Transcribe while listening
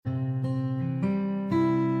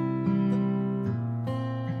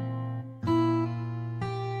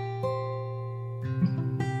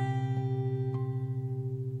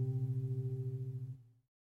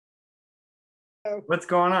What's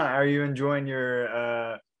going on? Are you enjoying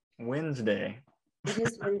your Wednesday? It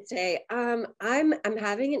is Wednesday. I'm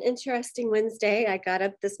having an interesting Wednesday. I got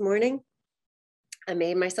up this morning. I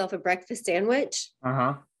made myself a breakfast sandwich,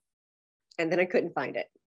 Uh-huh. and then I couldn't find it.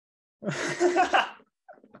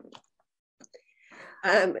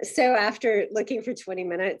 So after looking for 20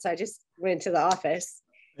 minutes, I just went to the office.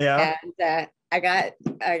 Yeah. And I got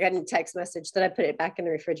a text message that I put it back in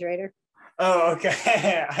the refrigerator. Oh,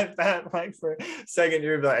 okay. I thought like for a second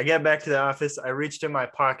you were like, I get back to the office, I reached in my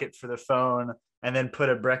pocket for the phone and then put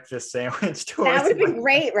a breakfast sandwich towards That would have been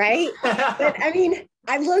great, right? But I mean,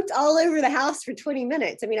 I looked all over the house for 20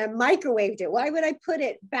 minutes. I mean, I microwaved it. Why would I put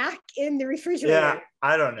it back in the refrigerator? Yeah,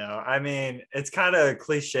 I don't know. I mean, it's kind of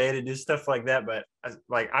cliche to do stuff like that, but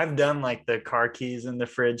like I've done like the car keys in the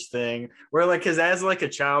fridge thing where like, cause as like a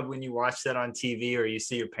child, when you watch that on TV or you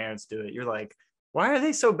see your parents do it, you're like, why are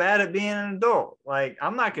they so bad at being an adult? Like,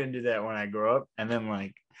 I'm not going to do that when I grow up. And then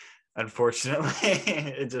like, unfortunately,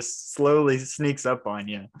 it just slowly sneaks up on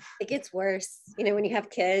you. It gets worse, when you have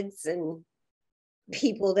kids and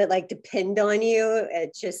people that like depend on you,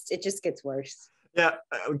 it just gets worse. Yeah,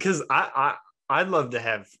 because I'd love to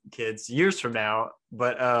have kids years from now,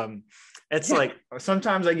 but it's like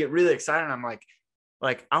sometimes I get really excited and I'm like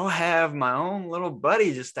I'll have my own little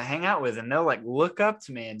buddy just to hang out with and they'll like look up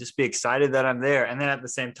to me and just be excited that I'm there. And then at the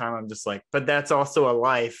same time I'm just like, but that's also a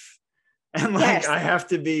life. And like yes. I have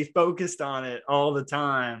to be focused on it all the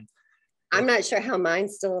time. I'm not sure how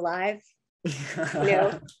mine's still alive.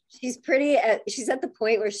 She's she's at the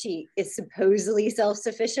point where she is supposedly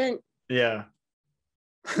self-sufficient. Yeah.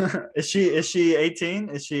 Is she 18?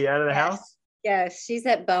 Is she out of the house? Yes, she's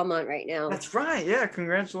at Belmont right now. That's right. Yeah,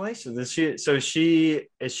 congratulations. Is she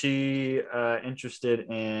interested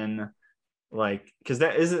in like, because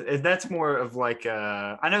that's more of like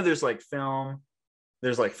I know there's like film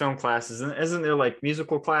classes, and isn't there like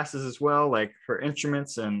musical classes as well, like for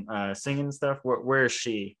instruments and singing and stuff? Where is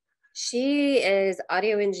she? She is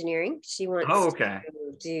audio engineering. She wants to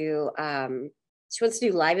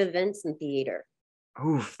do live events and theater.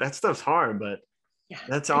 Oof, that stuff's hard, but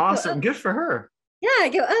that's awesome. Good for her. Yeah, I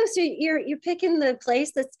go, oh, so you're picking the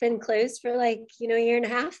place that's been closed for like, a year and a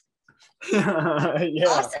half? Yeah.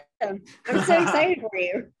 Awesome. I'm so excited for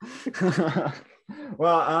you.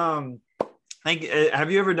 Well,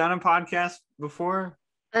 have you ever done a podcast before?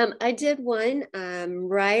 I did one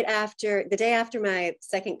right after the day after my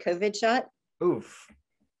second COVID shot. Oof.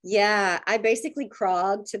 Yeah, I basically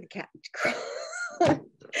crawled to the couch.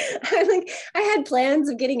 I had plans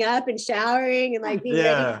of getting up and showering and like being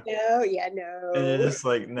ready to go. Yeah, no. And you're just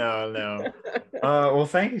like, no. Well,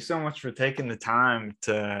 thank you so much for taking the time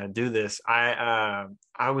to do this. I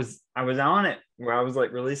was on it where I was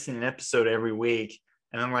like releasing an episode every week,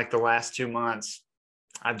 and then like the last 2 months,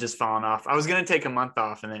 I've just fallen off. I was gonna take a month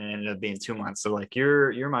off, and then it ended up being 2 months. So like,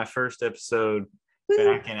 you're my first episode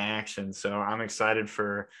back in action. So I'm excited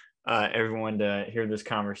for everyone to hear this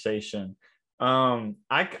conversation. I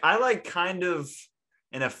like kind of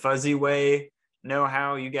in a fuzzy way know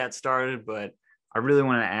how you got started, but I really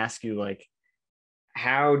want to ask you, like,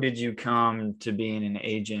 how did you come to being an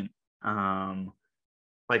agent?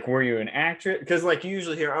 Like, were you an actress? Because like you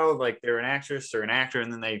usually hear, oh, like they're an actress or an actor,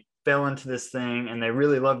 and then they fell into this thing and they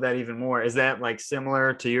really love that even more. Is that like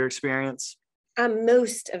similar to your experience?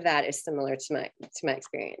 Most of that is similar to my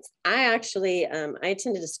experience. I actually I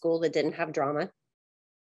attended a school that didn't have drama.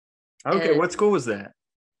 Okay, what school was that?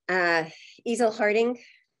 Easel Harding.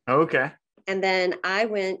 Okay. And then I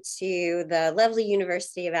went to the lovely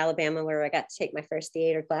University of Alabama, where I got to take my first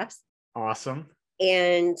theater class. Awesome.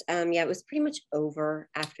 And it was pretty much over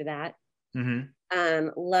after that. Mm-hmm.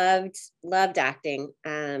 Loved acting.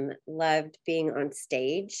 Loved being on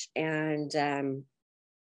stage. And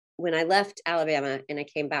when I left Alabama and I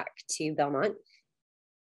came back to Belmont,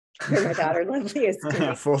 where my daughter Lovely is.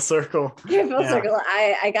 Full circle. Yeah, full circle.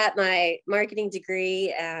 I got my marketing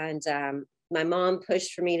degree, and my mom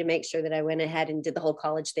pushed for me to make sure that I went ahead and did the whole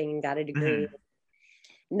college thing and got a degree,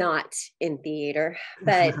 not in theater,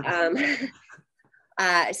 but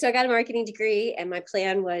so I got a marketing degree, and my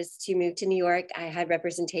plan was to move to New York. I had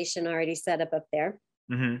representation already set up there,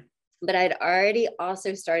 but I'd already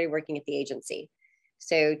also started working at the agency.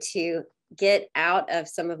 So to get out of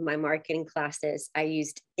some of my marketing classes, I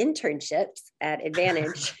used internships at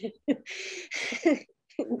Advantage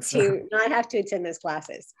to not have to attend those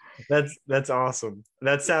classes. That's awesome.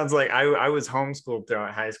 That sounds like I was homeschooled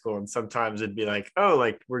throughout high school, and sometimes it'd be like, oh,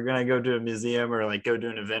 like we're gonna go to a museum or like go do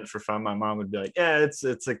an event for fun. My mom would be like, yeah, it's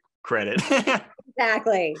a credit.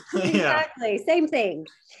 Exactly. Same thing.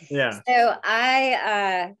 Yeah. So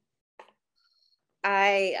I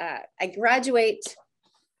I graduate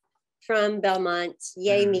from Belmont,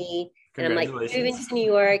 yay me. And I'm like moving to New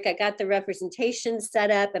York. I got the representation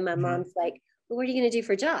set up, and my mom's like, well, what are you going to do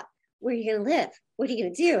for a job? Where are you going to live? What are you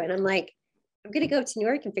going to do? And I'm like, I'm going to go to New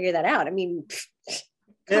York and figure that out. I mean,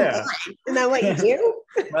 come on. Isn't that what you do?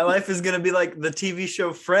 My life is going to be like the TV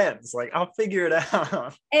show Friends. Like, I'll figure it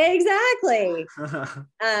out. Exactly.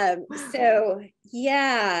 So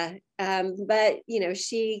yeah. But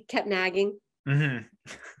she kept nagging.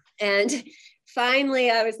 And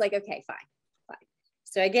finally I was like, okay, fine.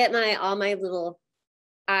 So I get all my little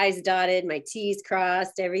I's dotted, my T's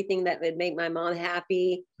crossed, everything that would make my mom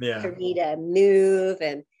happy for me to move.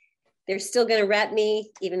 And they're still going to rep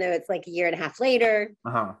me, even though it's like a year and a half later.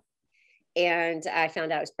 And I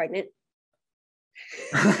found out I was pregnant.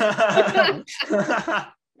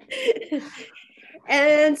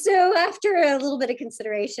 And so after a little bit of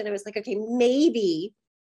consideration, I was like, okay, maybe,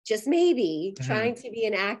 just maybe, trying to be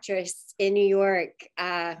an actress in New York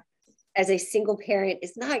as a single parent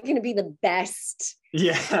is not going to be the best.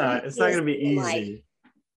 Yeah, it's not going to be easy. Life.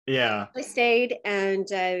 Yeah. I stayed and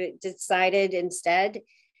decided instead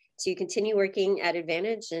to continue working at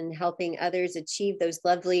Advantage and helping others achieve those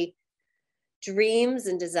lovely dreams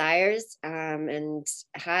and desires, and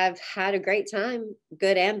have had a great time,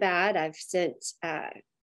 good and bad. I've sent,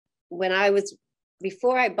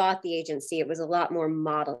 before I bought the agency, it was a lot more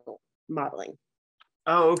modeling.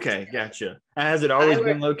 Oh, okay. Gotcha. Has it always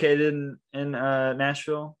been located in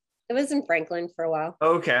Nashville? It was in Franklin for a while.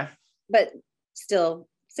 Okay. But still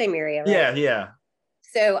same area, right? Yeah.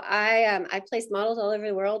 So I placed models all over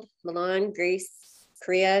the world: Milan, Greece,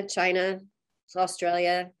 Korea, China,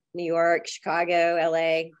 Australia, New York, Chicago,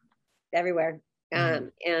 LA, everywhere.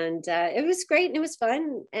 And it was great, and it was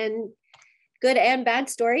fun, and good and bad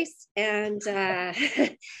stories. And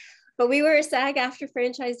but we were a SAG-AFTRA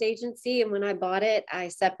franchised agency, and when I bought it, I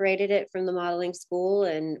separated it from the modeling school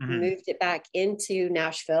and moved it back into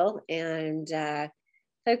Nashville, and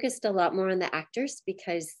focused a lot more on the actors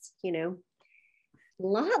because, a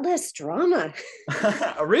lot less drama.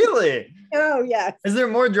 Really? Oh, yes. Is there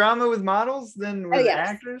more drama with models than with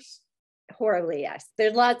actors? Horribly, yes.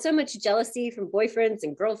 There's so much jealousy from boyfriends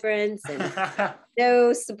and girlfriends, and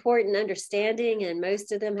no support and understanding. And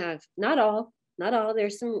most of them have, not all,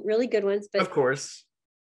 there's some really good ones, but of course,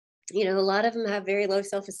 a lot of them have very low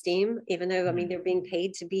self-esteem, even though, I mean, they're being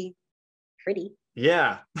paid to be pretty.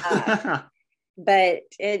 Yeah. But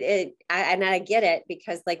I get it,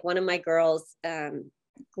 because like one of my girls,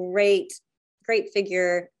 great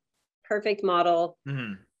figure, perfect model.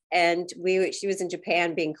 And she was in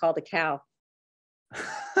Japan being called a cow.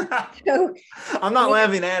 So, I'm not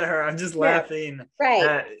laughing at her. I'm just laughing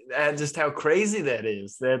at just how crazy that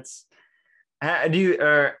is. Do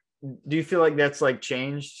you feel like that's like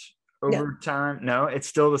changed over time? No, it's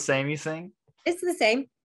still the same, you think? It's the same.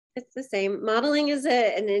 It's the same. Modeling is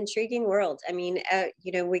an intriguing world. I mean,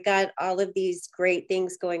 we got all of these great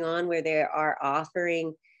things going on where they are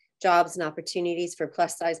offering jobs and opportunities for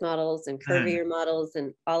plus size models and curvier models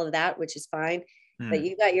and all of that, which is fine. But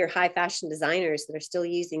you got your high fashion designers that are still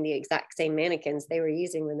using the exact same mannequins they were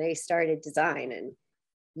using when they started design, and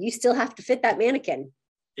you still have to fit that mannequin.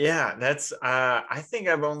 Yeah, that's I think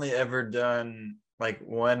I've only ever done like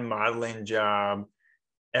one modeling job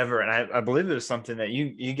ever, and I believe it was something that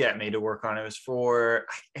you got me to work on. It was for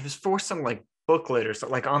some like booklet or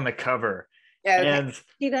something, like on the cover. Okay. And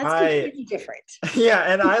see, that's completely different. Yeah,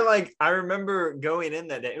 and I remember going in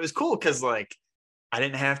that day. It was cool because like I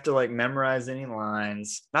didn't have to like memorize any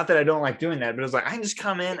lines. Not that I don't like doing that, but it was like I can just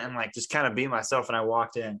come in and like just kind of be myself. And I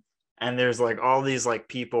walked in, and there's like all these like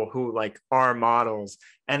people who like are models,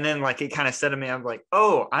 and then like it kind of said to me, I'm like,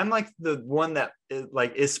 oh, I'm like the one that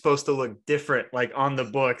is supposed to look different, like on the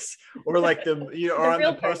books or like the or on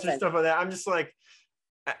the poster, stuff like that. I'm just like,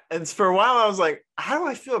 and for a while I was like, how do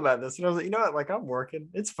I feel about this? And I was like, you know what, like I'm working,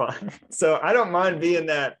 it's fine. So I don't mind being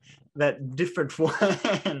that different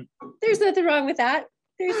one. There's nothing wrong with that.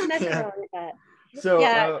 There's nothing wrong with that.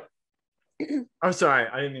 So I'm sorry,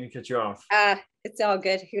 I didn't mean to cut you off. It's all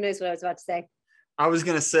good. Who knows what I was about to say? I was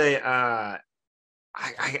gonna say,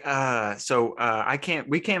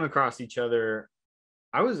 we came across each other.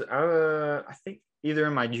 I was, I think either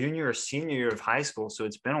in my junior or senior year of high school. So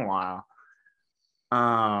it's been a while.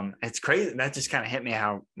 It's crazy. That just kind of hit me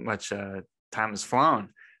how much time has flown.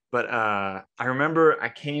 But I remember I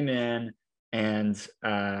came in and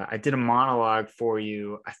I did a monologue for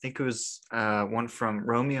you. I think it was one from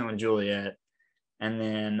Romeo and Juliet. And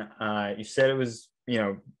then you said it was,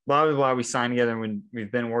 blah, blah, blah. We signed together and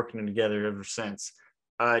we've been working together ever since.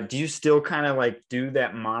 do you still kind of like do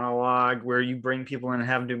that monologue where you bring people in and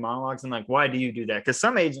have them do monologues? And like, why do you do that? Because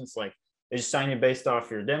some agents, like, they just sign you based off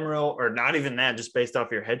your demo reel, or not even that, just based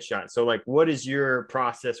off your headshot. So like, what is your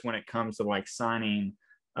process when it comes to like signing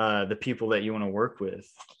the people that you want to work with?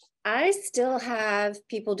 I still have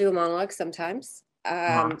people do a monologue sometimes.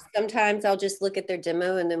 Sometimes I'll just look at their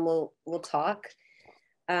demo and then we'll talk.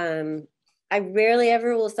 I rarely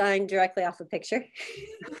ever will sign directly off a picture.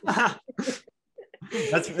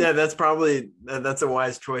 That's probably that's a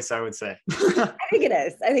wise choice, I would say. I think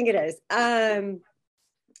it is.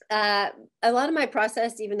 A lot of my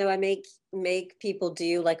process, even though I make people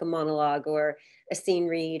do like a monologue or a scene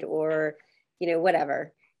read or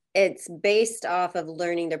whatever, it's based off of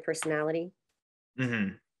learning their personality.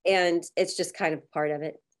 Mm-hmm. And it's just kind of part of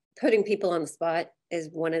it. Putting people on the spot is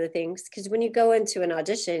one of the things, because when you go into an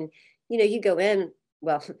audition, you go in,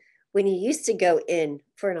 well, when you used to go in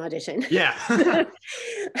for an audition, yeah.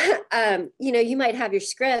 You might have your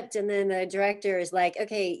script and then the director is like,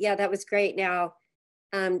 okay, yeah, that was great. Now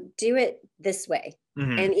do it this way.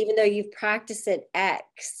 Mm-hmm. And even though you've practiced it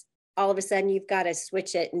X, all of a sudden you've got to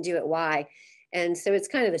switch it and do it Y. And so it's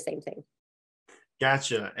kind of the same thing.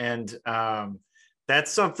 Gotcha. And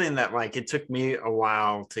that's something that like it took me a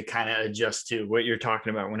while to kind of adjust to, what you're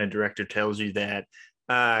talking about when a director tells you that.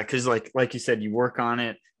 Because like you said, you work on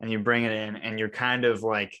it and you bring it in and you're kind of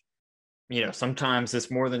like, sometimes it's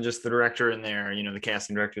more than just the director in there, the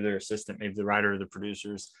casting director, their assistant, maybe the writer or the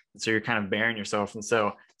producers. And so you're kind of bearing yourself. And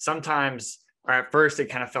so sometimes, or at first it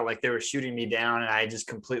kind of felt like they were shooting me down and I just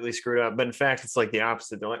completely screwed up. But in fact, it's like the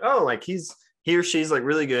opposite. They're like, oh, like he or she's like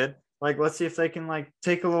really good. Like, let's see if they can like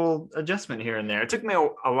take a little adjustment here and there. It took me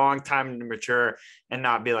a long time to mature and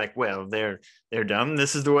not be like, well, they're dumb.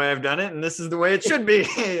 This is the way I've done it. And this is the way it should be.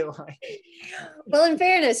 Well, in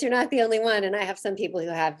fairness, you're not the only one. And I have some people who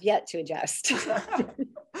have yet to adjust.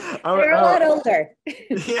 They're a lot older.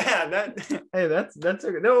 Yeah.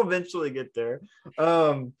 They'll eventually get there.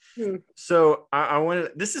 So I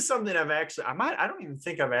wanted, this is something I've actually, I don't even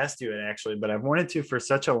think I've asked you it actually, but I've wanted to for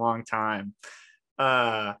such a long time.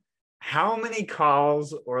 How many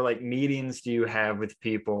calls or like meetings do you have with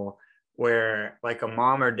people where like a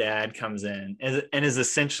mom or dad comes in and is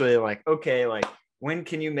essentially like, okay, like when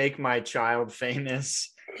can you make my child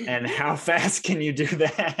famous and how fast can you do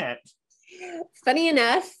that? Funny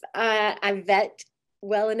enough, I vet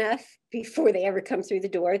well enough before they ever come through the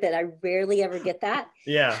door that I rarely ever get that.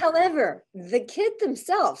 Yeah. However, the kid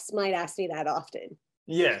themselves might ask me that often.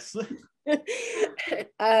 Yes.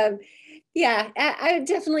 Yeah, I would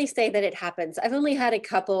definitely say that it happens. I've only had a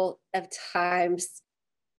couple of times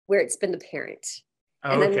where it's been the parent.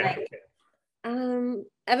 Oh, and okay.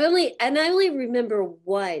 I only remember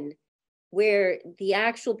one where the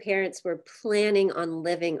actual parents were planning on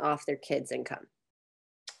living off their kids' income.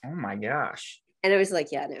 Oh my gosh. And I was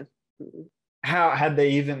like, yeah, no. Mm-mm. How had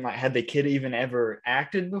the kid even ever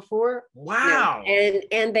acted before? Wow. No.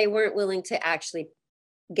 And they weren't willing to actually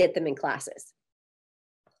get them in classes.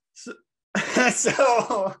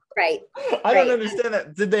 So right. I don't understand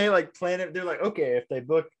that. Did they like plan it? They're like, okay, if they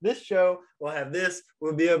book this show, we'll have this.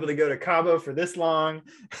 We'll be able to go to Cabo for this long.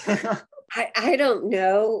 I don't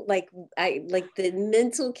know. Like the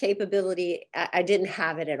mental capability, I didn't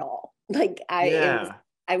have it at all. Like I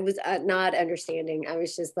was not understanding. I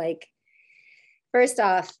was just like, first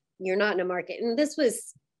off, you're not in a market. And this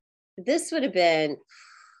would have been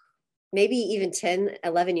maybe even 10,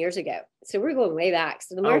 11 years ago. So we're going way back.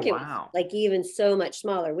 So the market was like even so much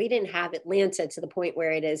smaller. We didn't have Atlanta to the point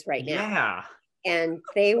where it is right now. Yeah. And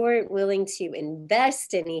they weren't willing to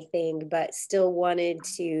invest anything, but still wanted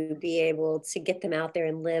to be able to get them out there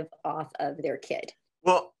and live off of their kid.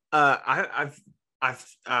 Well, I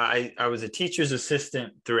was a teacher's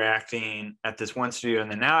assistant through acting at this one studio.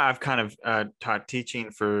 And then now I've kind of taught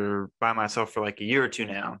teaching by myself for like a year or two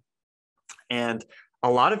now. And a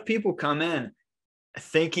lot of people come in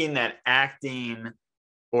thinking that acting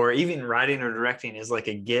or even writing or directing is like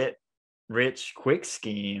a get rich quick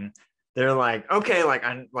scheme. They're like, okay, like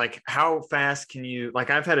I'm like, how fast can you, like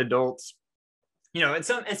I've had adults,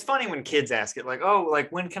 it's funny when kids ask it, like, oh,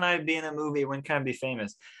 like when can I be in a movie? When can I be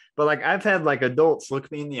famous? But like I've had like adults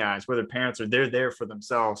look me in the eyes, whether parents or they're there for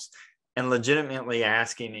themselves and legitimately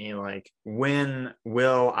asking me like, when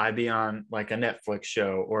will I be on like a Netflix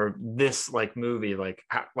show or this like movie? Like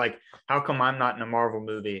how come I'm not in a Marvel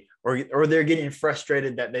movie? Or they're getting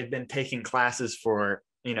frustrated that they've been taking classes for,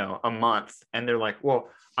 a month. And they're like, well,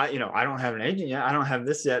 I don't have an agent yet. I don't have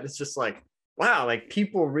this yet. It's just like, wow, like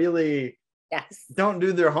people really don't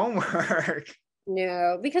do their homework.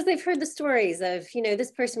 No, because they've heard the stories of,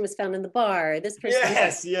 this person was found in the bar, this person.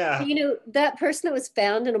 Yes, yeah. That person that was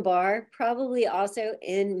found in a bar probably also,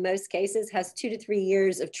 in most cases, has 2 to 3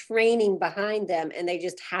 years of training behind them, and they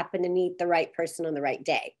just happen to meet the right person on the right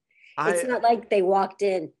day. It's not like they walked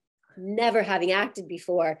in never having acted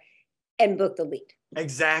before and booked the lead.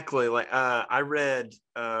 Exactly. Like I read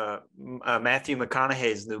Matthew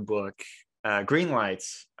McConaughey's new book, Green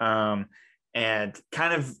Lights, and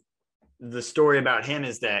kind of the story about him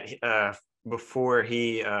is that before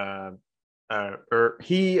he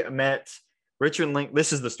met Richard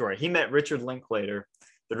this is the story. He met Richard Linklater,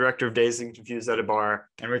 the director of Dazed and Confused, at a bar,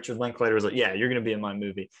 and Richard Linklater was like, "Yeah, you're going to be in my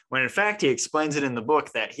movie." When in fact he explains it in the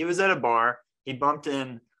book that he was at a bar, he bumped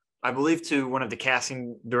in, I believe, to one of the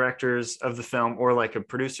casting directors of the film or like a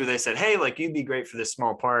producer. They said, "Hey, like you'd be great for this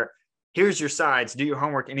small part. Here's your sides, do your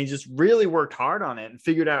homework." And he just really worked hard on it and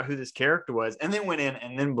figured out who this character was and then went in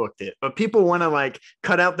and then booked it. But people want to like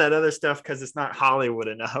cut out that other stuff because it's not Hollywood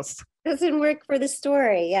enough. Doesn't work for the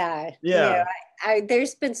story. Yeah. Yeah.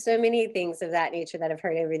 There's been so many things of that nature that I've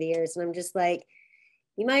heard over the years. And I'm just like,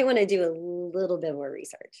 you might want to do a little bit more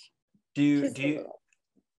research. Do you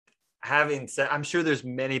having said, I'm sure there's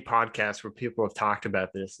many podcasts where people have talked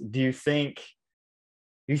about this. Do you think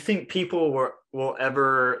people will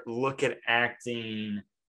ever look at acting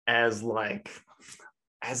as like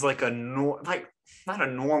not a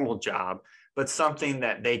normal job, but something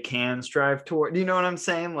that they can strive toward? Do you know what I'm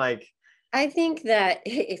saying? Like, I think that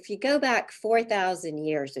if you go back 4,000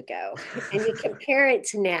 years ago and you compare it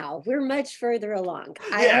to now, we're much further along.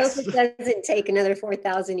 Yes. I hope it doesn't take another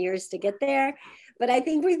 4,000 years to get there, but I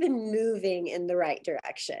think we've been moving in the right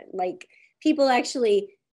direction. Like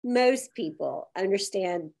most people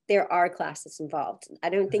understand there are classes involved. I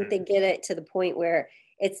don't think they get it to the point where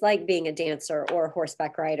it's like being a dancer or a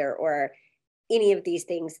horseback rider or any of these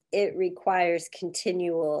things. It requires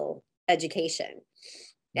continual education.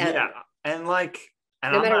 Yeah. And like,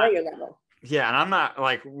 and no matter what your level. Yeah. And I'm not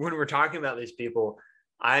like, when we're talking about these people,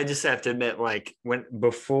 I just have to admit, like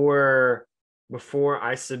before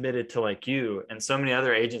I submitted to like you and so many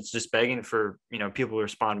other agents just begging for, people to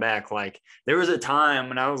respond back. Like there was a time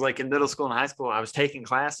when I was like in middle school and high school, I was taking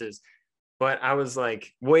classes, but I was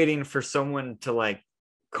like waiting for someone to like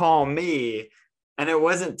call me. And it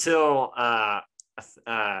wasn't till,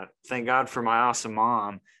 thank God for my awesome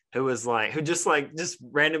mom, who just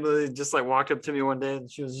randomly just like walked up to me one day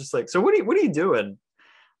and she was just like, "So what are you doing?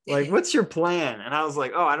 Like, what's your plan?" And I was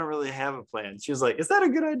like, "Oh, I don't really have a plan." She was like, "Is that a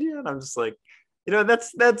good idea?" And I'm just like,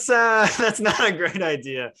 that's not a great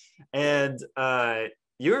idea. And I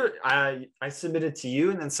submitted to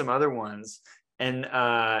you and then some other ones, and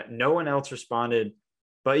no one else responded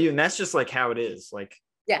but you. And that's just like how it is. Like,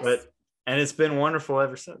 yes. And it's been wonderful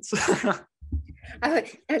ever since. I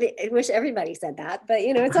wish everybody said that, but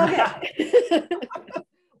it's all good.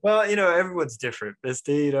 Well, everyone's different,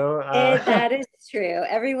 Misty, that is true.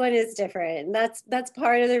 Everyone is different. And that's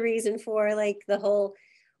part of the reason for like the whole,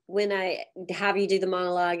 when I have you do the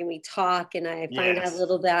monologue and we talk and I find out a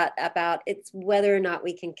little bit about it's whether or not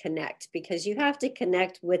we can connect, because you have to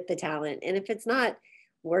connect with the talent. And if it's not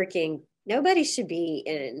working, nobody should be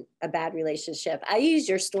in a bad relationship. I use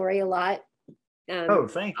your story a lot.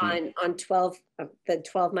 Thank you. On 12, the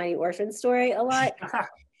 12 Mighty Orphans story a lot.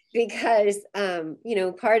 Because,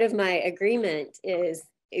 part of my agreement is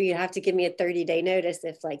you have to give me a 30-day notice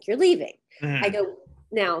if like you're leaving. I go,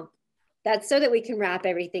 now that's so that we can wrap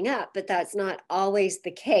everything up, but that's not always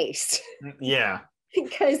the case. Yeah.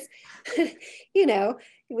 Because, you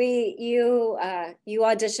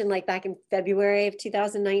auditioned like back in February of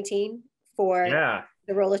 2019 for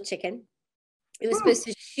the role of Chicken. It was supposed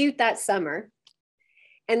to shoot that summer.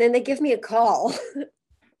 And then they give me a call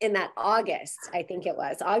in that August, I think it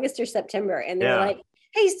was August or September. And they're like,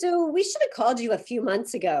 "Hey, so we should have called you a few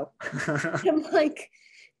months ago." I'm like,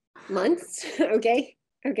 "Months? Okay.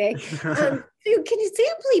 So can you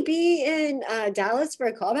simply be in Dallas for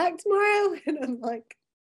a callback tomorrow?" And I'm like,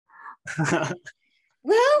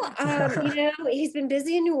 well, he's been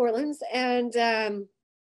busy in New Orleans and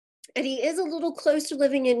he is a little closer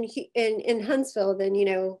living in Huntsville than,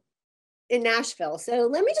 in Nashville. So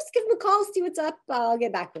let me just give him a call, see what's up. I'll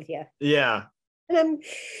get back with you. Yeah. And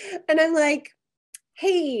I'm like,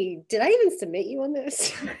 "Hey, did I even submit you on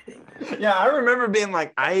this?" Yeah, I remember being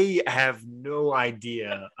like, I have no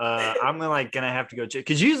idea. I'm gonna have to go check,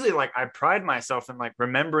 because usually like I pride myself in like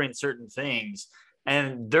remembering certain things.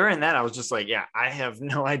 And during that, I was just like, yeah, I have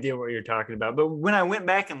no idea what you're talking about. But when I went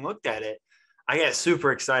back and looked at it, I got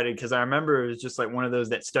super excited because I remember it was just like one of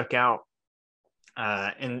those that stuck out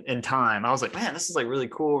in time. I was like, man, this is like really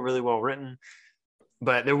cool, really well written.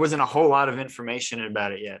 but there wasn't a whole lot of information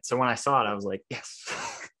about it yet. So when I saw it, I was like, yes.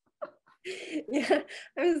 Yeah,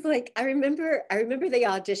 I was like, I remember the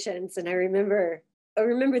auditions, and I remember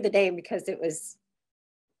the name because his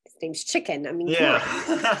name's Chicken. I mean, yeah.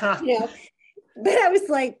 come on. You know, but I was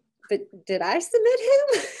like, but did I submit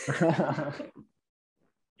him?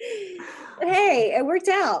 Hey, it worked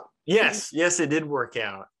out. Yes, it did work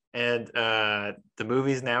out. And the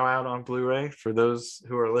movie's now out on Blu-ray for those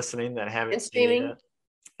who are listening that haven't seen it.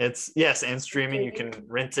 It's and streaming. You can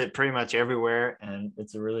rent it pretty much everywhere, and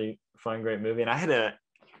it's a really fun, great movie. And I had an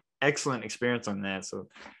excellent experience on that. So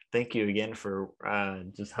thank you again for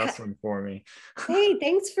just hustling for me. Hey,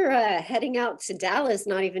 thanks for heading out to Dallas,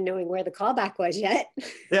 not even knowing where the callback was yet.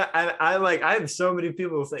 Yeah, I have so many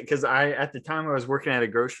people think, because at the time I was working at a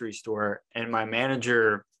grocery store, and my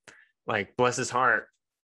manager, like, bless his heart,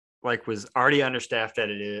 like, was already understaffed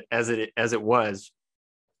as it was.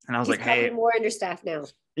 And I was like, hey, more understaffed now.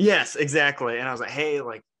 Yes, exactly. And I was like, hey,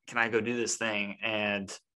 like, can I go do this thing?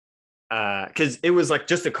 And because it was like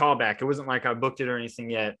just a callback. It wasn't like I booked it or anything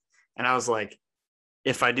yet. And I was like,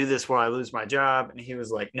 if I do this, will I lose my job? And he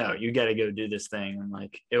was like, no, you got to go do this thing. And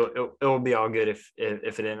like, it will be all good if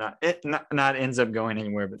it not ends up going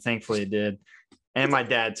anywhere. But thankfully it did. And my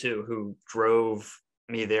dad too, who drove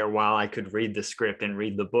me there while I could read the script and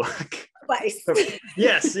read the book. Twice.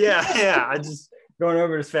 Yes. Yeah. I just going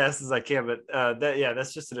over as fast as I can, but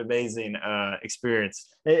that's just an amazing experience.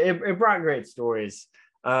 It brought great stories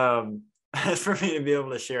for me to be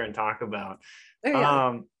able to share and talk about. Oh,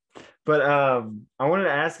 yeah. But I wanted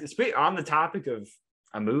to ask, on the topic of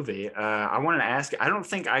a movie, I wanted to ask, I don't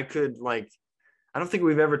think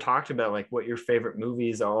we've ever talked about like what your favorite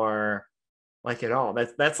movies are, like, at all.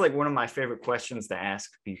 That's like one of my favorite questions to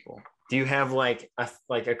ask people. Do you have like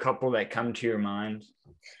a couple that come to your mind?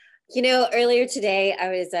 You know, earlier today I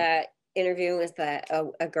was interviewing with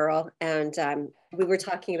a girl, and we were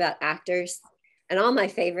talking about actors, and all my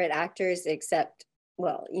favorite actors, except,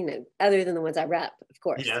 well, you know, other than the ones I rep, of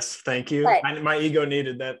course. Yes, thank you. My ego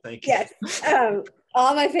needed that. Thank you. Yes,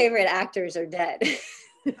 all my favorite actors are dead.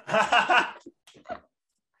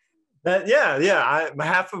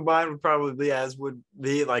 Half of mine would probably would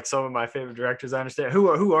be like some of my favorite directors. I understand.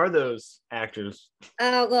 Who are those actors?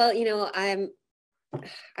 Well, you know, I'm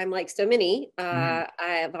like so many.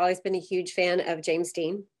 I've always been a huge fan of James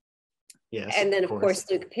Dean. Yes. And then of course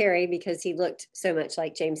Luke Perry, because he looked so much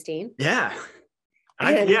like James Dean. Yeah.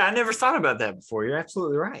 I never thought about that before. You're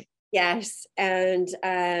absolutely right. Yes. And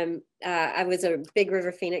I was a big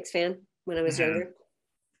River Phoenix fan when I was younger.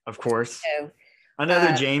 Of course. So,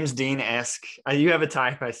 another James Dean-esque. You have a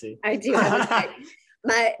type, I see. I do have a type.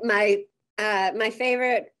 My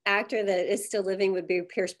favorite actor that is still living would be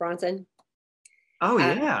Pierce Brosnan. Oh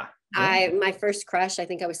yeah. My first crush, I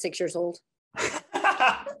think I was 6 years old.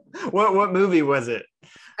 What movie was it?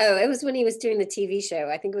 Oh, it was when he was doing the TV show.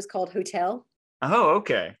 I think it was called Hotel. Oh,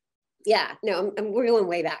 okay. Yeah, no, we're going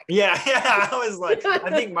way back. Yeah. I was like,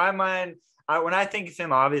 I think my mind, when I think of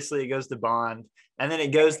him, obviously it goes to Bond, and then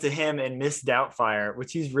it goes to him in Miss Doubtfire,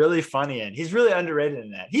 which he's really funny in. He's really underrated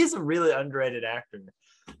in that. He's a really underrated actor,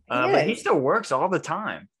 but he still works all the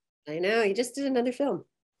time. I know. He just did another film.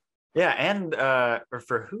 Yeah, and or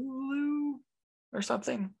for Hulu or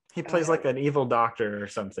something. He plays like an evil doctor or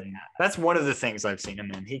something. That's one of the things I've seen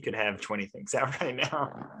him in. He could have 20 things out right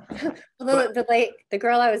now. Well, the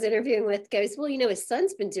girl I was interviewing with goes, well, you know, his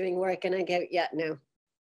son's been doing work. And I go, yeah, no.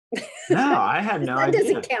 No, I had no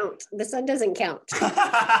idea. The son doesn't count.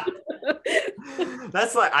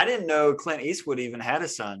 That's like, I didn't know Clint Eastwood even had a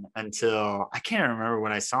son until, I can't remember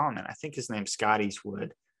when I saw him in. I think his name's Scott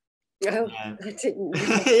Eastwood. Oh,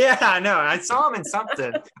 yeah, I know. I saw him in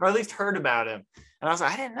something, or at least heard about him. And I was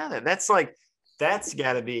like, I didn't know that. That's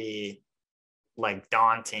got to be like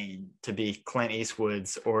daunting to be Clint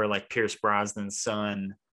Eastwood's or like Pierce Brosnan's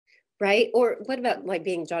son. Right. Or what about like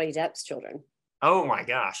being Johnny Depp's children? Oh my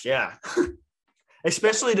gosh. Yeah.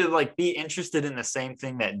 Especially to like be interested in the same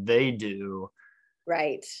thing that they do.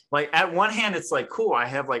 Right. Like at one hand, it's like, cool, I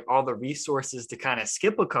have like all the resources to kind of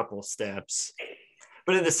skip a couple steps.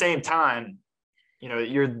 But at the same time, you know,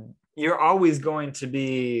 you're always going to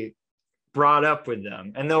be brought up with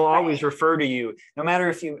them, and they'll always refer to you, no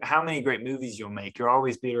matter how many great movies you'll make, you'll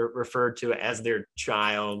always be referred to as their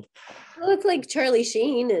child. Well, it's like Charlie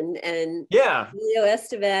Sheen and Emilio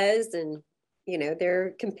Estevez, and you know,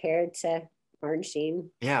 they're compared to Martin Sheen.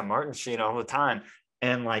 Yeah, Martin Sheen all the time.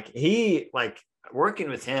 And like working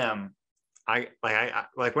with him, I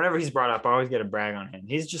whenever he's brought up, I always get to brag on him.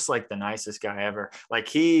 He's just like the nicest guy ever. Like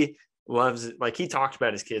he loves, like he talked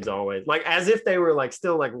about his kids always, like as if they were like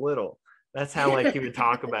still like little. That's how like he would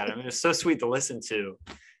talk about him. It was so sweet to listen to.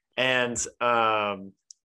 And I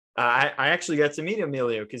actually got to meet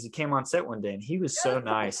Emilio because he came on set one day and he was so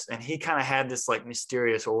nice. And he kind of had this like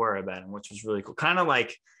mysterious aura about him, which was really cool. Kind of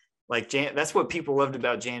like James, that's what people loved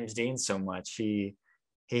about James Dean so much. He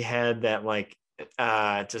had that like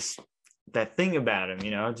just that thing about him,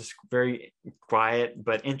 you know, just very quiet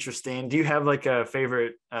but interesting. Do you have like a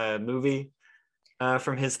favorite movie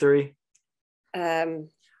from his three?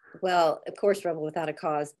 Well, of course, Rebel Without a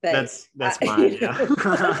Cause, but that's mine. Yeah.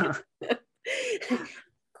 Of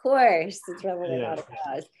course, it's Rebel Without a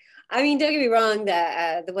Cause. I mean, don't get me wrong,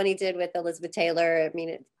 the one he did with Elizabeth Taylor, I mean,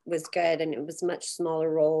 it was good and it was a much smaller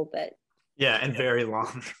role, but yeah, and very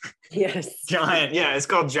long. Yes. Giant. Yeah, it's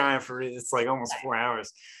called Giant for it's like almost 4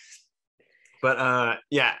 hours. But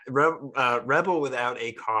yeah, Rebel Without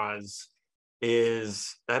a Cause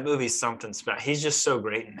is that movie's something special. He's just so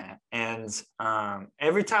great in that. And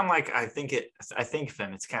every time like I think of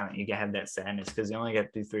him, it's kind of you have that sadness because he only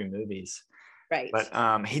got to do 3 movies. Right.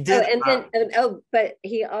 But he did. But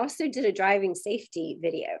he also did a driving safety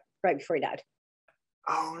video right before he died.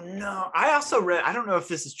 Oh no! I also read. I don't know if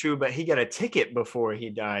this is true, but he got a ticket before he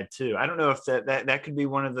died too. I don't know if that could be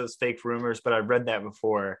one of those fake rumors, but I read that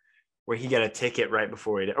before, where he got a ticket right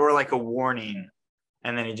before he died, or like a warning,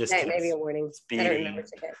 and then he just maybe a warning. Speeding. I don't remember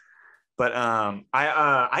ticket. But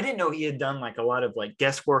I didn't know he had done like a lot of like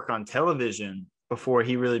guest work on television before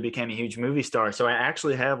he really became a huge movie star. So I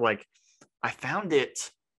actually have like. I found it,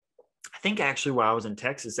 I think actually while I was in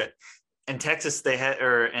Texas, in Texas they had,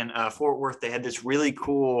 or in Fort Worth, they had this really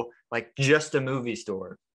cool, like just a movie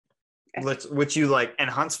store, which you like, in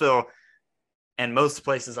Huntsville and most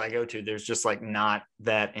places I go to, there's just like not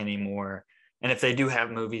that anymore. And if they do have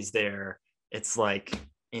movies there, it's like,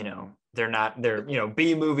 you know, they're, you know,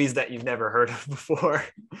 B movies that you've never heard of before.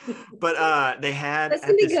 But they had that's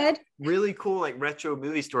gonna be good. Really cool, like retro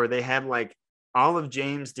movie store. They had like, all of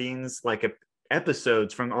James Dean's like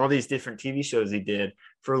episodes from all these different TV shows he did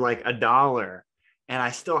for like $1. And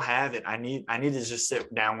I still have it. I need to just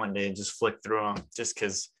sit down one day and just flick through them just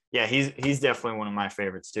because, yeah, he's definitely one of my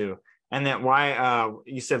favorites too. And then why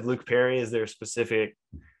you said Luke Perry, is there a specific,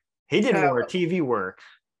 he did more TV work,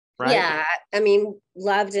 right? Yeah. I mean,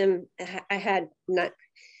 loved him. I had not,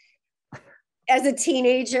 as a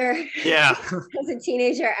teenager. Yeah. As a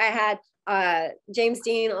teenager, I had James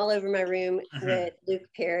Dean all over my room with Luke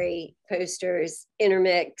Perry posters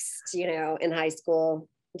intermixed, you know, in high school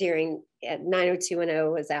during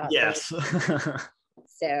 90210 was out. Yes.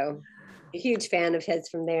 So a huge fan of his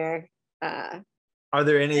from there. Are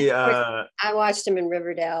there any I watched him in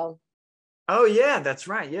Riverdale. Oh yeah, that's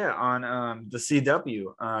right. Yeah, on the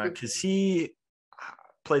CW because he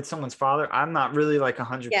played someone's father. I'm not really like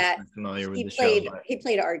 100% familiar with the show. He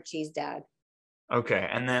played Archie's dad. Okay,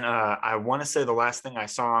 and then I want to say the last thing I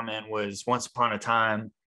saw him in was Once Upon a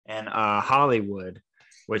Time and Hollywood,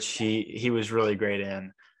 which he was really great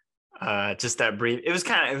in. Just that brief, it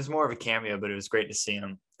was more of a cameo, but it was great to see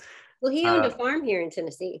him. Well, he owned a farm here in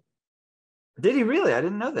Tennessee. Did he really? I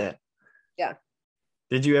didn't know that. Yeah.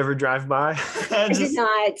 Did you ever drive by? I did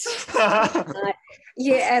not.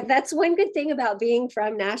 Yeah, that's one good thing about being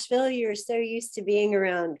from Nashville. You're so used to being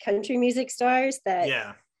around country music stars that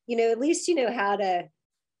you know, at least you know how to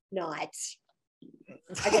not.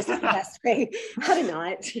 I guess that's the best way. How to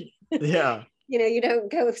not. Yeah. You know, you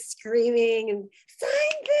don't go screaming and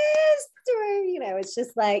sign this, or you know, it's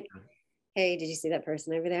just like, hey, did you see that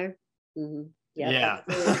person over there? Mm-hmm. Yeah.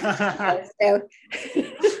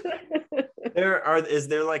 Is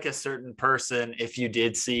there like a certain person, if you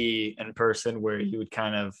did see in person, where you would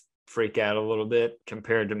kind of freak out a little bit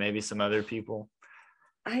compared to maybe some other people?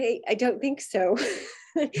 I don't think so.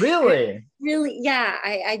 Really? Really? Yeah,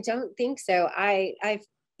 I don't think so.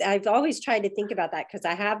 I've always tried to think about that because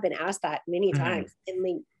I have been asked that many times, and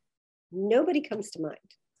like nobody comes to mind.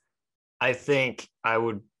 I think I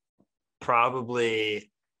would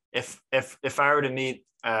probably, if I were to meet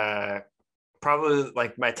probably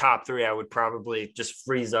like my top 3, I would probably just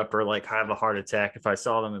freeze up or like have a heart attack if I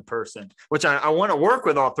saw them in person, which I want to work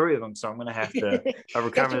with all 3 of them. So I'm going to have to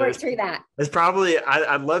overcome work through that. It's probably,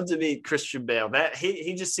 I'd love to meet Christian Bale. That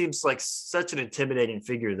he just seems like such an intimidating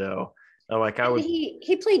figure though. Like I would,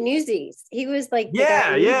 he played Newsies. He was like,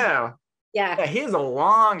 yeah. He has a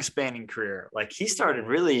long spanning career. Like he started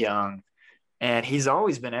really young and he's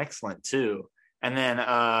always been excellent too. And then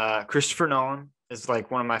Christopher Nolan is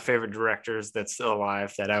like one of my favorite directors that's still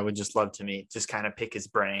alive that I would just love to meet, just kind of pick his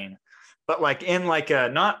brain. But like in like a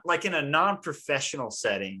non-professional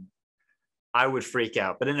setting, I would freak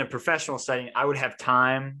out. But in a professional setting, I would have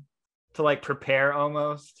time to like prepare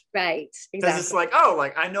almost. Right. Because Exactly. it's like, oh,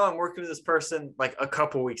 like I know I'm working with this person like a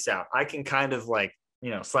couple weeks out. I can kind of like,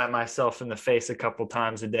 slap myself in the face a couple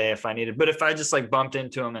times a day if I needed. But if I just like bumped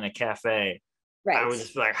into him in a cafe, I would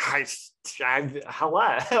just be like, hi,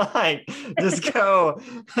 hello, like just go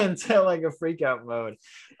into like a freak out mode.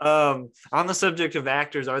 On the subject of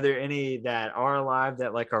actors, are there any that are alive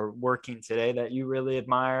that like are working today that you really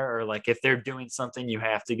admire, or like if they're doing something you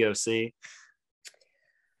have to go see?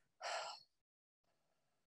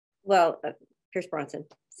 Well, Pierce Bronson.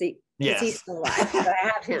 See, because he's still alive, so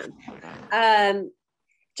I have him.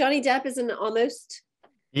 Johnny Depp is an almost.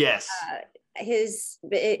 Yes.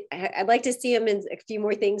 I'd like to see him in a few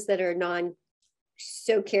more things that are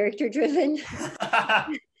so character driven.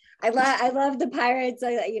 I love the Pirates,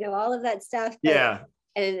 all of that stuff. Yeah.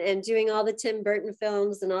 And doing all the Tim Burton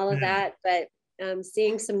films and all of that, but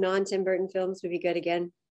seeing some non-Tim Burton films would be good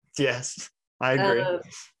again. Yes, I agree.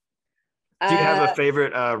 Do you have a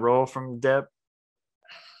favorite role from Depp?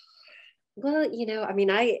 Well,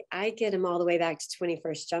 I get him all the way back to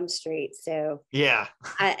 21st Jump Street. So yeah,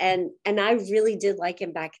 and I really did like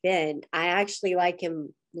him back then. I actually like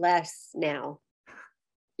him less now.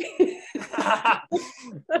 No,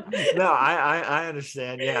 I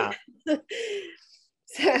understand. Yeah.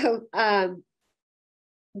 So,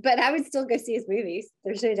 but I would still go see his movies.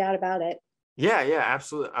 There's no doubt about it. Yeah,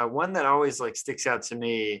 absolutely. One that always like sticks out to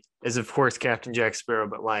me is of course Captain Jack Sparrow,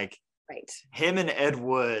 but like him and Ed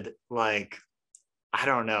Wood, like I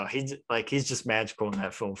don't know, he's just magical in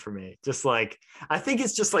that film for me. Just like I think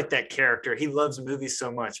it's just like that character. He loves movies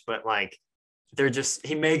so much, but like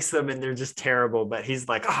he makes them and they're just terrible. But he's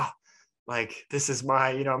like, oh, like this is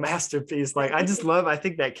my masterpiece. Like I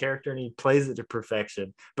think that character and he plays it to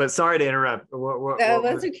perfection. But sorry to interrupt.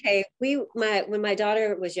 That's okay. When my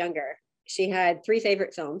daughter was younger, she had 3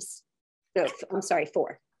 favorite films. No, I'm sorry,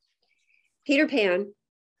 4. Peter Pan,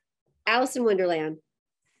 Alice in Wonderland,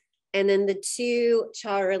 and then the 2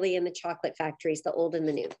 Charlie and the Chocolate Factories, the old and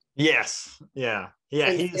the new. Yes. Yeah.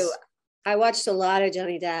 So I watched a lot of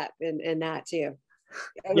Johnny Depp in that too.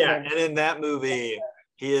 Yeah, and in that movie,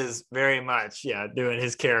 he is very much doing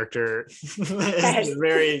his character.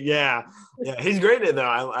 Very he's great in though.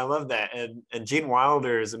 I love that, and Gene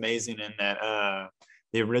Wilder is amazing in that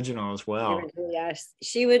the original as well. Yes,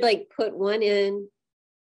 she would like put one in,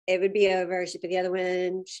 it would be over. She'd put the other one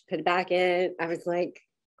in, she'd put it back in. I was like,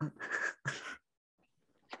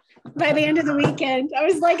 by the end of the weekend, I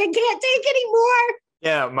was like, I can't take anymore.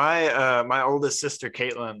 Yeah, my oldest sister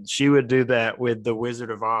Caitlin, she would do that with The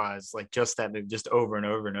Wizard of Oz, like just that movie, just over and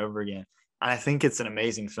over and over again. And I think it's an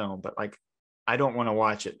amazing film, but like I don't want to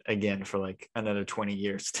watch it again for like another 20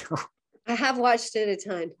 years still. I have watched it a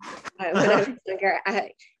ton when I was younger.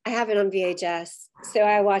 I have it on VHS, so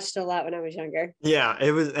I watched a lot when I was younger. Yeah,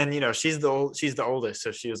 it was, and she's the oldest,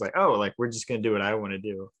 so she was like, "Oh, like we're just gonna do what I want to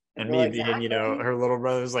do," and me being, her little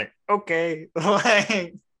brother was like, "Okay,"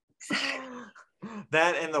 like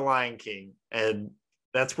that and The Lion King, and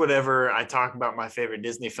that's whatever I talk about my favorite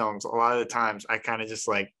Disney films. A lot of the times, I kind of just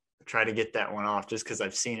like try to get that one off just because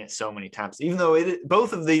I've seen it so many times. Even though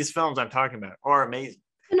both of these films I'm talking about are amazing.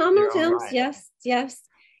 Phenomenal films, right. Yes.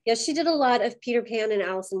 She did a lot of Peter Pan and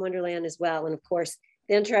Alice in Wonderland as well. And of course,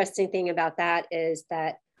 the interesting thing about that is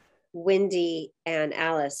that Wendy and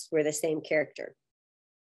Alice were the same character.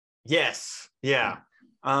 Yes, yeah.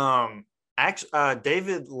 Actually,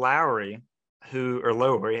 David Lowery,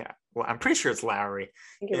 Lowery, well, I'm pretty sure it's Lowery,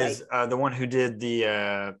 is right. The one who did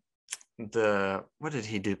the what did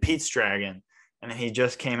he do? Pete's Dragon, and he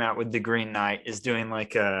just came out with The Green Knight. Is doing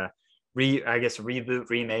like a reboot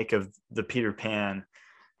remake of the Peter Pan.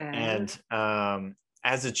 And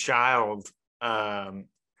as a child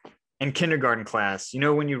in kindergarten class,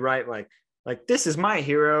 when you write like this is my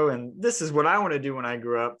hero and this is what I want to do when I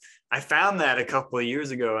grew up. I found that a couple of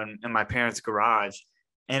years ago in my parents' garage,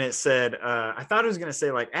 and it said I thought it was going to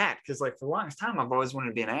say like act, because like for the longest time I've always wanted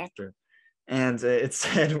to be an actor, and it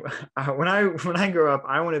said when I grow up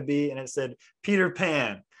I want to be, and it said Peter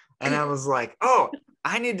Pan, and I was like, oh,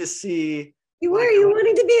 I need to see. You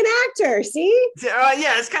wanted to be an actor, see?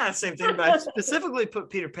 Yeah, it's kind of the same thing, but I specifically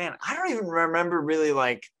put Peter Pan. I don't even remember really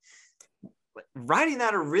like writing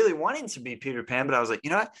that or really wanting to be Peter Pan, but I was like,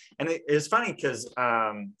 you know what? And it's funny because,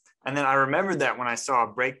 and then I remembered that when I saw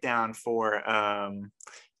a breakdown for,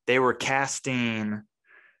 they were casting,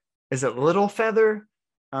 is it Little Feather?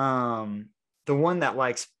 The one that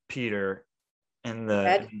likes Peter in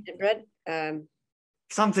the Red,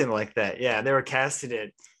 something like that. Yeah, they were casting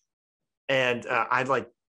it. And I'd like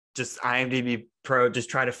just IMDb Pro, just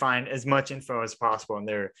try to find as much info as possible. And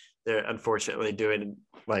they're unfortunately doing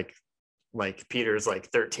like like Peter's like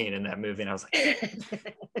 13 in that movie, and I was like,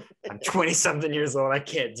 I'm 20 something years old, I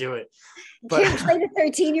can't do it. But can't play the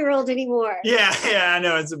 13-year-old anymore. Yeah, I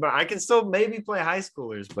know. It's about, I can still maybe play high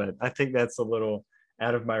schoolers, but I think that's a little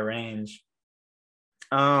out of my range.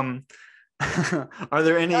 Are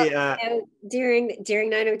there any during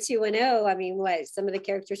 90210, I mean, what, some of the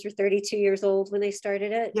characters were 32 years old when they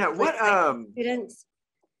started it? Yeah, what students?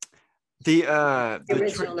 The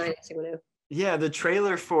original 90210. Yeah, the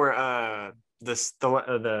trailer for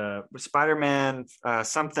the Spider-Man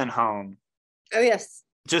something home. Oh yes.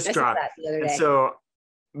 Just dropped the other day. And so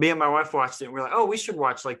me and my wife watched it, and we're like, oh, we should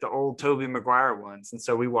watch like the old Tobey Maguire ones. And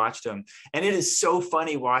so we watched them. And it is so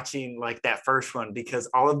funny watching like that first one, because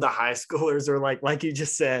all of the high schoolers are like you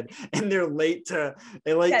just said, in their late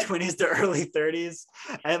 20s to early 30s.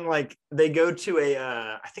 And like they go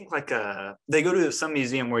to they go to some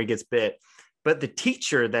museum where he gets bit. But the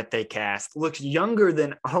teacher that they cast looks younger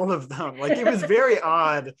than all of them. Like, it was very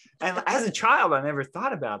odd. And as a child, I never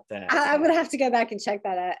thought about that. I'm gonna have to go back and check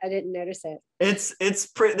that. I didn't notice it. It's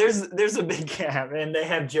pretty. There's a big gap, and they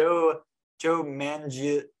have Joe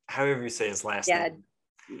Mangi, however you say his last name.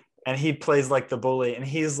 And he plays like the bully, and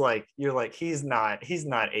he's like, you're like, he's not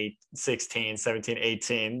 16, 17,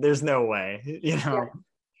 18. There's no way, you know.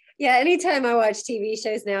 Yeah. Anytime I watch TV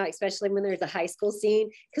shows now, especially when there's a high school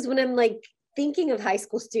scene, because when I'm like thinking of high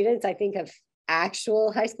school students, I think of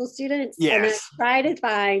actual high school students. Yes. And I try to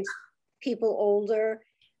find people older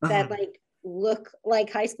that like look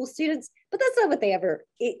like high school students, but that's not what they ever,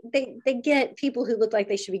 they get people who look like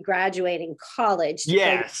they should be graduating college.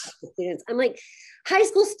 Yes. Students. I'm like, high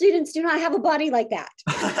school students do not have a body like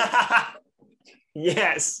that.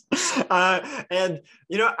 Yes. And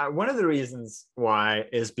you know, one of the reasons why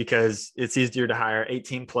is because it's easier to hire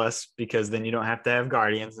 18 plus, because then you don't have to have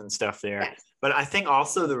guardians and stuff there. Yes. But I think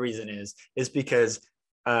also the reason is because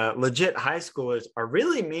legit high schoolers are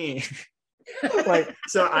really mean. Like,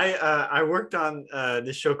 so I worked on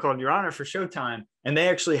this show called Your Honor for Showtime, and they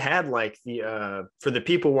actually had like the for the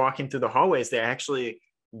people walking through the hallways, they actually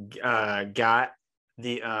got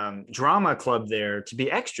the drama club there to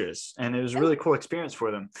be extras, and it was a really cool experience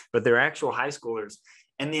for them. But they're actual high schoolers,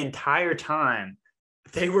 and the entire time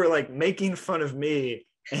they were like making fun of me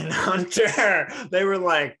and Hunter. They were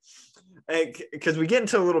like, because we get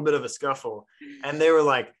into a little bit of a scuffle, and they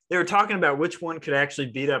were talking about which one could actually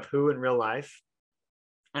beat up who in real life.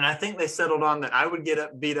 And I think they settled on that I would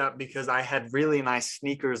beat up because I had really nice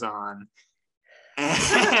sneakers on,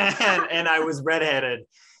 and I was redheaded.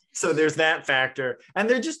 So there's that factor. And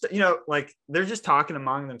they're just, you know, like they're just talking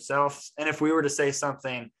among themselves. And if we were to say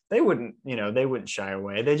something, they wouldn't shy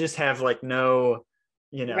away. They just have like no,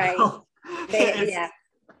 you know. Right. Yeah.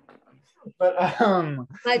 But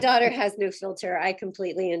my daughter has no filter. I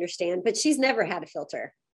completely understand, but she's never had a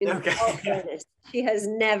filter. Okay. She has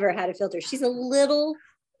never had a filter. She's a little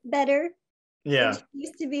better than she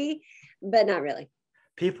used to be, but not really.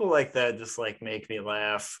 People like that just like make me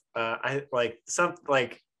laugh.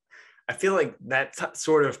 I feel like that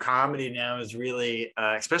sort of comedy now is really,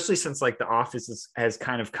 especially since like The Office has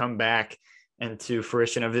kind of come back into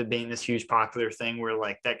fruition of it being this huge popular thing, where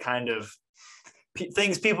like that kind of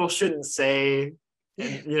things people shouldn't say,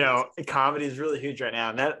 and, you know, comedy is really huge right now,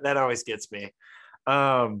 and that always gets me.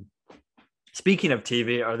 Speaking of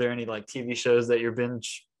TV, are there any like TV shows that you're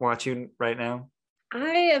binge watching right now?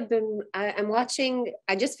 I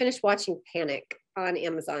just finished watching Panic on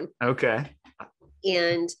Amazon. Okay.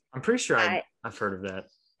 And I'm pretty sure I've heard of that.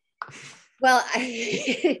 Well,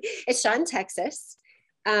 it's shot in Texas,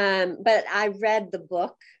 but I read the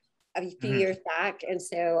book a few years back, and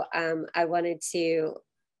so I wanted to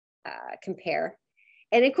compare,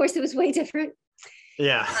 and of course it was way different.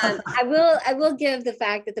 Yeah. I will give the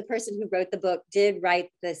fact that the person who wrote the book did write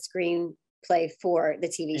the screenplay for the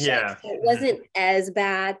TV show. Yeah. So it wasn't as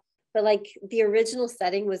bad, but like the original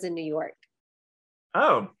setting was in New York.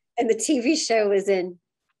 Oh. And the TV show was in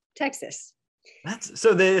Texas.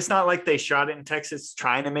 It's not like they shot it in Texas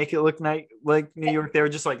trying to make it look like New York. They were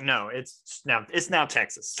just like, no, it's now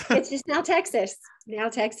Texas. It's just now Texas.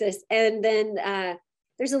 And then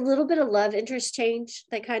there's a little bit of love interest change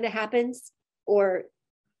that kind of happens,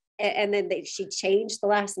 and then she changed the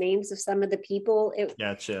last names of some of the people.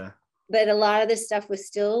 Gotcha. But a lot of this stuff was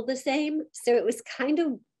still the same, so it was kind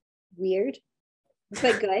of weird,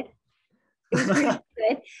 but good. It was pretty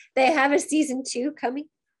good. They have a season 2 coming.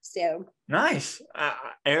 So nice.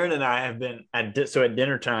 Aaron and I have been at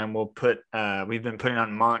dinner time. We've been putting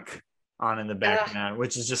on Monk on in the background,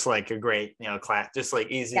 which is just like a great, you know, class, just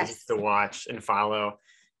like easy to watch and follow.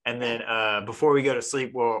 And then before we go to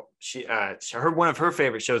sleep, well, one of her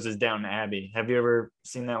favorite shows is Downton Abbey. Have you ever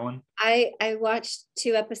seen that one? I watched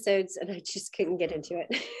 2 episodes and I just couldn't get into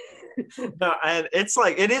it. No, and it's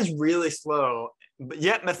like, it is really slow, but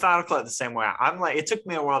yet methodical at the same way. I'm like, it took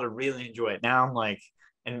me a while to really enjoy it. Now I'm like,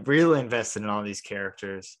 and really invested in all these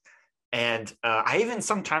characters. And I even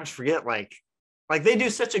sometimes forget, like they do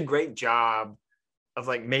such a great job of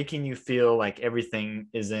like making you feel like everything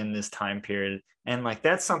is in this time period. And like,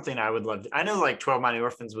 that's something I would love to, I know like 12 Mighty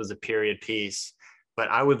Orphans was a period piece, but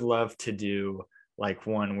I would love to do like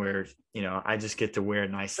one where, you know, I just get to wear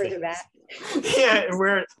nice things. Yeah,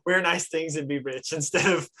 wear nice things and be rich instead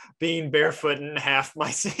of being barefoot in half my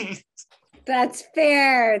scenes. That's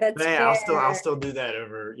fair. That's fair. I'll still do that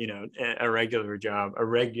over, you know, a regular job.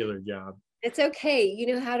 It's okay.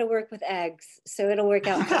 You know how to work with eggs, so it'll work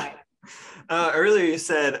out fine. Earlier you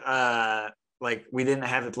said like we didn't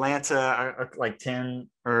have Atlanta like 10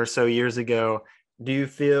 or so years ago. Do you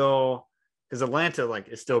feel, because Atlanta like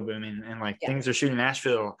is still booming and like things are shooting in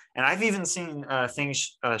Nashville, and I've even seen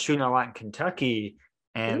things shooting a lot in Kentucky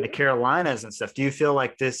and the Carolinas and stuff. Do you feel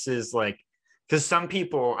like this is like, because some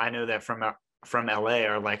people I know that from LA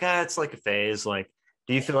are like, it's like a phase. Like,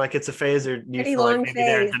 do you feel like it's a phase, or do you feel like maybe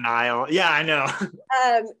they're in denial? Yeah, I know.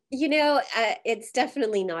 You know, it's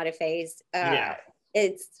definitely not a phase.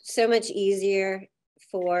 It's so much easier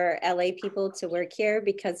for LA people to work here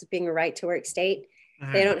because of being a right to work state.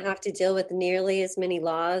 Mm-hmm. They don't have to deal with nearly as many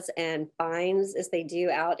laws and fines as they do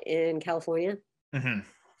out in California. Mm-hmm.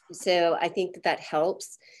 So I think that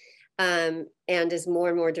helps. And as more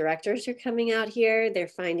and more directors are coming out here, they're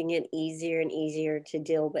finding it easier and easier to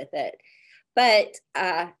deal with it. But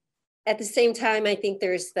at the same time, I think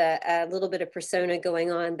there's a little bit of persona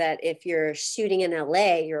going on that if you're shooting in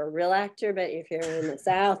LA, you're a real actor, but if you're in the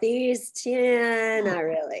Southeast, not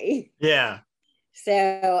really. Yeah.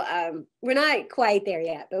 So we're not quite there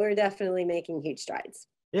yet, but we're definitely making huge strides.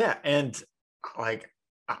 Yeah. And like,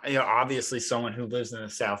 you know, obviously someone who lives in the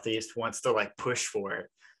Southeast wants to like push for it.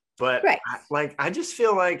 But I just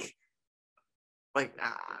feel like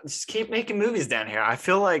just keep making movies down here. I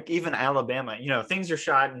feel like even Alabama, you know, things are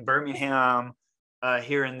shot in Birmingham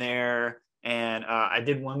here and there. And I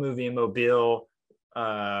did one movie in Mobile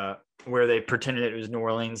where they pretended it was New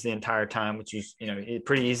Orleans the entire time, which is, you know,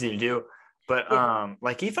 pretty easy to do. But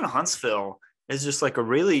like even Huntsville is just like a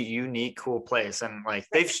really unique, cool place. And like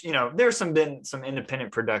they've, you know, there's been some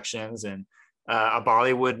independent productions, and a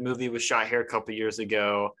Bollywood movie was shot here a couple years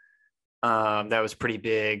ago. That was pretty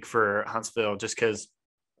big for Huntsville just because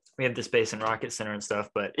we have the Space and Rocket Center and stuff.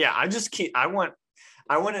 But yeah, I want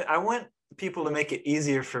people to make it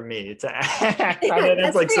easier for me to act. I mean,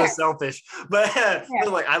 it's like fair. So selfish, but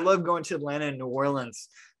like I love going to Atlanta and New Orleans.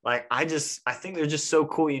 Like I think they're just so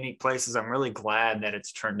cool, unique places. I'm really glad that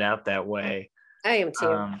it's turned out that way. I am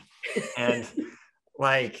too. And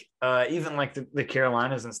like even like the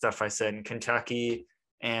Carolinas and stuff I said, in Kentucky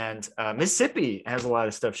and Mississippi has a lot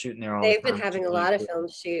of stuff shooting there. They've been having a lot of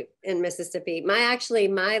films shoot in Mississippi.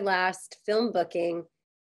 My last film booking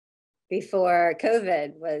before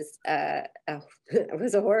COVID was it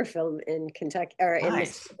was a horror film in Kentucky or in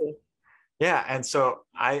Mississippi. Yeah, and so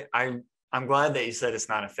I'm glad that you said it's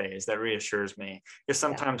not a phase. That reassures me, because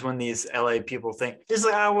sometimes when these LA people think it's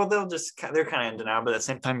like, oh well, they're kind of in denial, but at the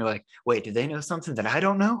same time you're like, wait, do they know something that I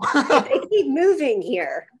don't know? They keep moving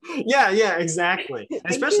here. Yeah, exactly.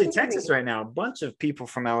 Especially Texas right now. A bunch of people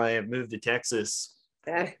from LA have moved to Texas.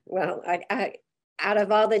 Well, I out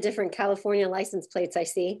of all the different California license plates I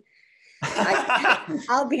see,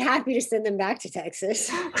 I'll be happy to send them back to Texas.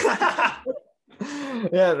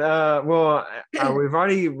 Yeah, well, we've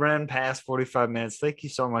already run past 45 minutes. Thank you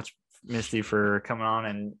so much, Misty, for coming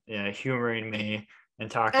on and humoring me and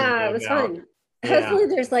talking it was fun. Hopefully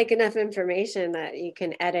there's like enough information that you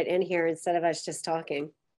can edit in here instead of us just talking.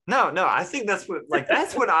 No, I think that's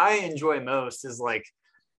what I enjoy most is like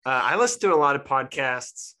I listen to a lot of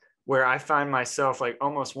podcasts where I find myself like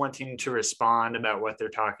almost wanting to respond about what they're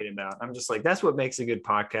talking about. I'm just like, that's what makes a good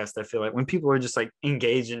podcast. I feel like when people are just like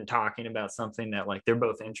engaged in talking about something that like they're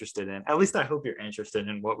both interested in. At least I hope you're interested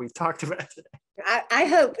in what we've talked about today. I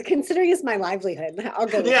hope, considering it's my livelihood, I'll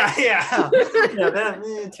go with yeah.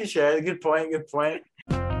 Touche. Good point.